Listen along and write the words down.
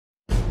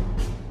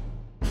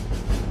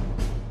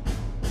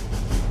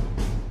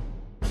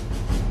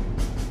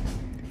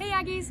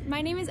Aggies,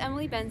 my name is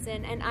Emily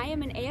Benson and I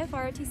am an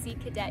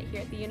AFROTC cadet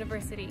here at the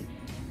university.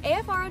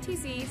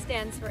 AFROTC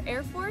stands for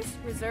Air Force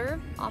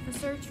Reserve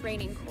Officer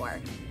Training Corps.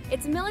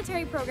 It's a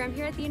military program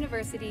here at the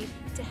university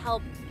to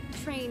help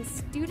train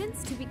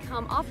students to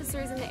become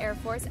officers in the Air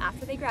Force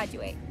after they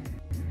graduate.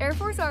 Air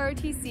Force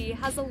ROTC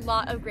has a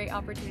lot of great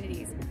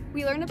opportunities.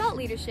 We learn about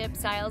leadership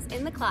styles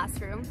in the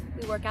classroom,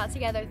 we work out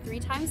together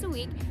 3 times a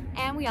week,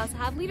 and we also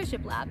have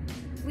Leadership Lab.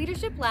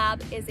 Leadership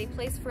Lab is a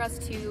place for us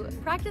to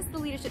practice the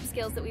leadership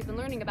skills that we've been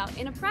learning about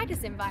in a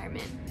practice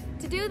environment.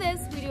 To do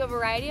this, we do a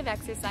variety of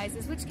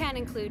exercises which can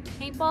include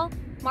paintball,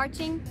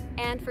 marching,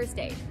 and first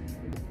aid.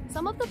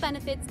 Some of the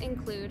benefits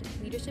include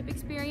leadership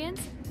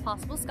experience,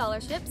 possible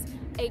scholarships,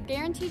 a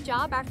guaranteed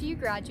job after you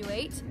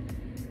graduate,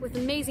 with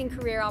amazing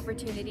career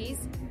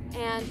opportunities,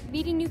 and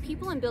meeting new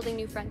people and building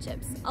new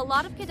friendships. A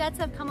lot of cadets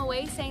have come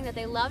away saying that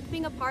they loved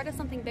being a part of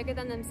something bigger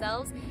than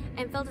themselves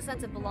and felt a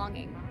sense of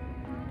belonging.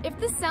 If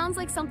this sounds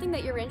like something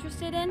that you're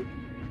interested in,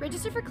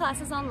 register for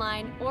classes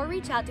online or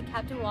reach out to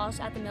Captain Walsh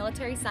at the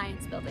Military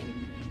Science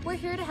Building. We're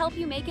here to help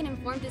you make an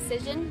informed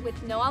decision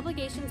with no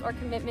obligations or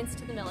commitments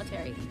to the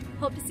military.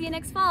 Hope to see you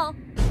next fall!